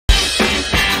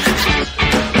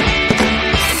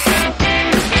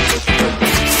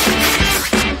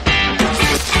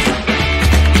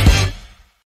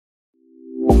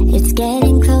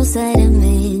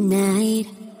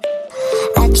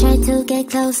try to get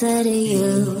closer to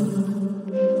you.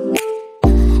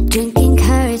 Drinking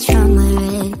courage from my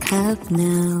red cup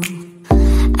now.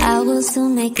 I will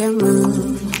soon make a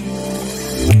move.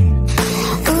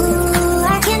 Ooh,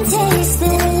 I can taste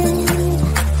it,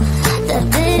 the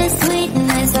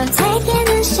bittersweetness of taking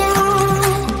a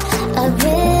shot. A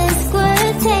risk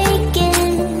worth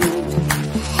taking.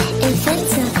 If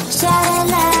it's a shot of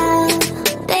love,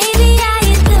 baby, I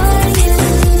adore you.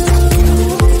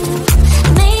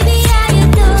 Maybe I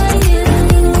adore you.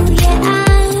 Yeah,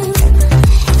 I'm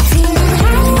feeling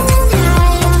higher and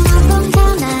higher. I'm up on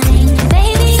cloud nine.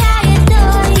 Baby, I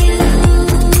adore you.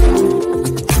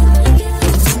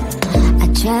 I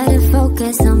try to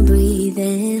focus on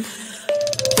breathing.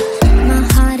 My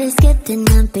heart is skipping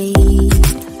a beat.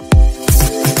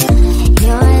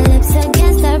 Your lips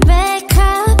against the red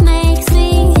cup makes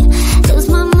me lose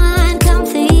my mind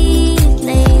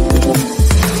completely.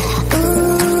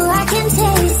 Ooh, I can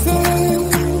taste it,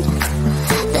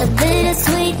 the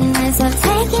bittersweetness of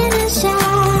taking a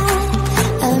shot.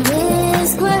 A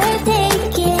risk worth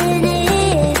taking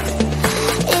it.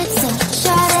 It's a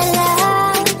shot of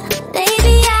love.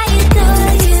 Baby, I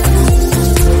adore you.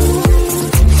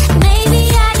 Maybe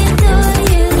I adore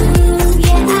you.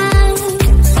 Yeah, I'm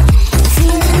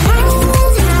feeling higher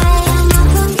and higher. I'm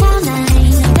up on cloud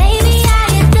nine. Baby, I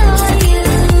adore you.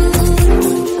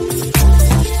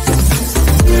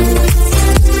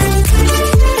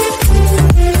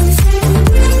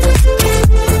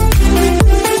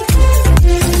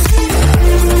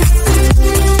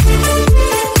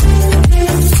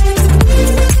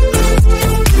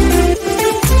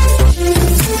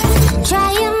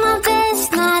 Trying my best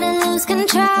not to lose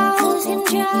control.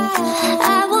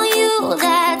 I want you,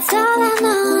 that's all I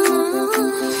know.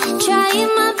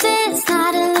 Trying my best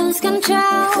not to lose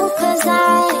control. 'Cause I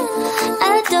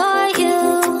adore you,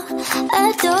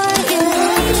 adore you.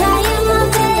 Trying my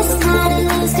best not to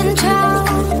lose control.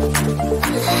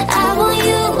 I want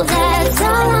you, that's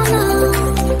all I know.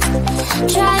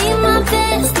 Trying my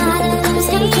best not to lose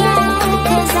control.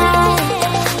 'Cause I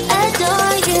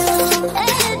adore you.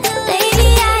 Baby,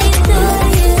 I adore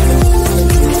you.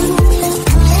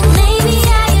 Maybe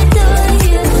I adore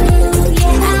you.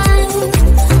 Yeah, I'm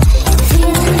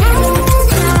feeling higher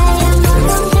and higher. I'm up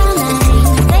on cloud nine.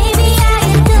 Baby, I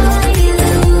adore you.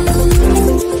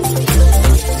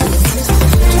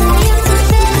 Trying my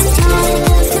best not to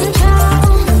lose control.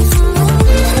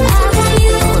 I want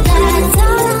you, that's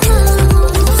all I know.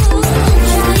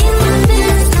 Trying my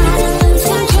best not to lose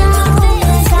control.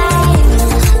 'Cause I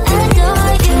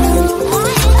adore you,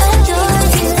 adore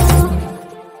you.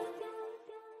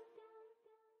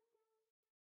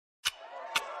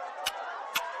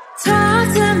 Talk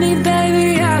to me, baby,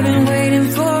 I've been waiting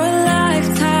for a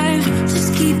lifetime. Just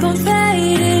keep on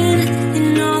fading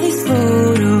in all these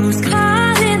photos,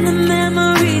 caught in the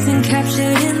memories and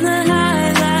captured in the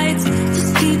highlights.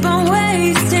 Just keep on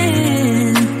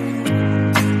wasting.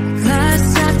 Glass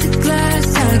after glass,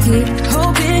 I keep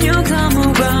hoping you'll come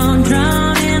around.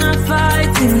 Drown in our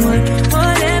fights and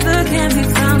whatever can be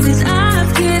found. 'Cause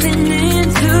I've given in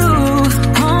to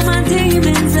all my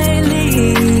demons lately.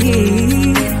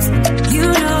 You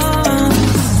know,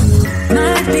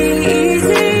 might be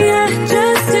easier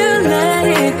just to let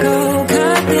it go.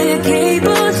 Cut the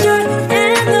cable short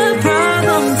and the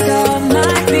problem solved.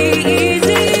 Might be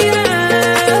easier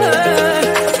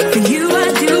for you. I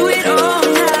do it all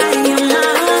night. You're my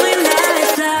only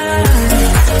lifeline.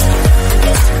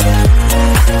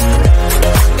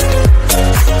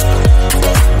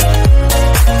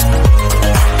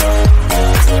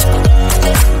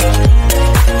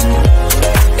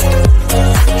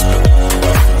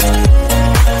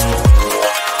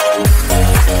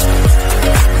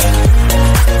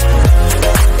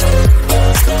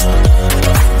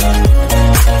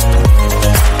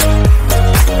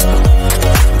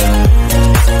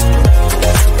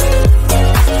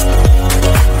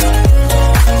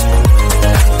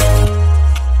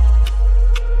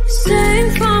 Sing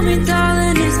for me,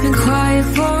 darling, it's been quiet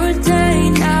for a day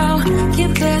now.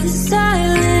 Can't bear the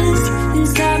silence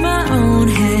inside my own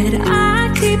head. I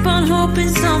keep on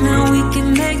hoping somehow we can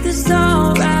make this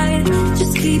alright.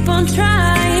 Just keep on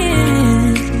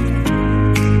trying.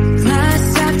 Glass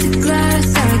after glass,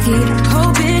 I keep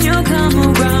hoping you'll come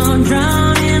around.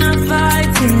 Drown in our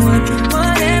fights and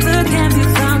whatever can be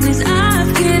found. 'Cause I've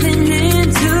given in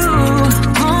to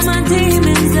all my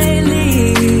demons lately.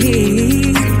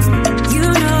 You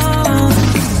know,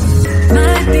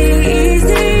 might be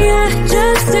easier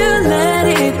just to let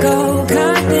it go.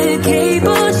 Cut the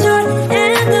cable short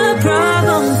and the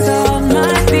problem solved.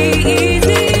 Might be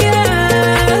easier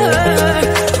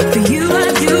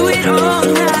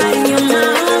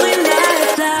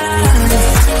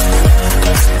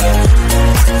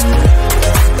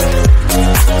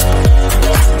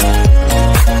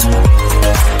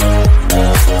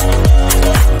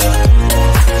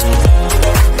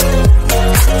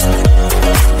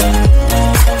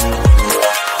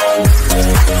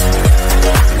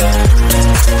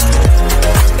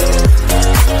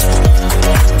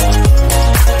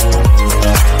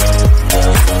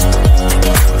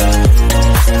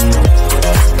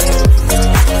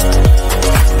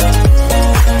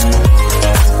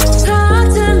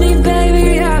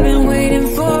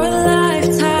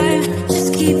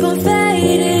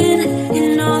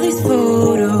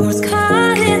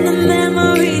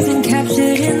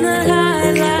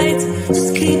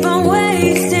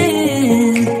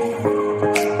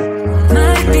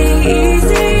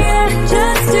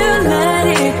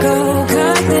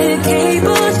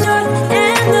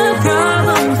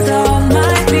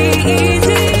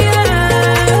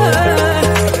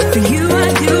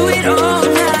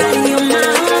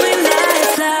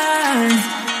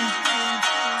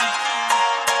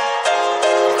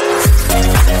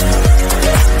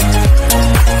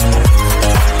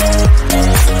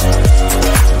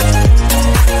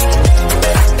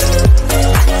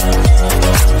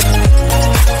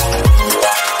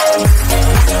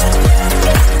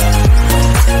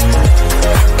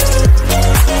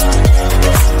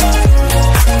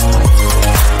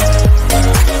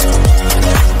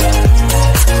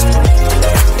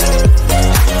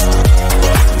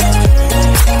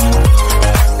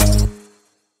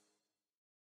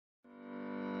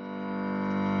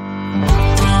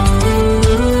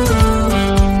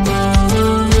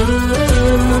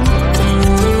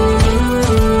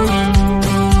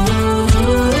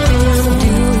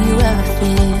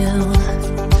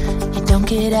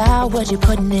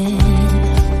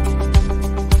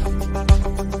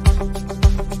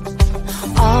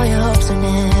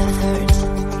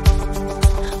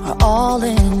all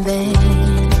in vain.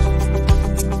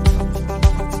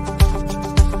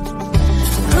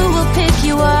 Who will pick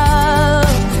you up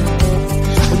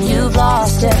when you've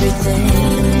lost everything?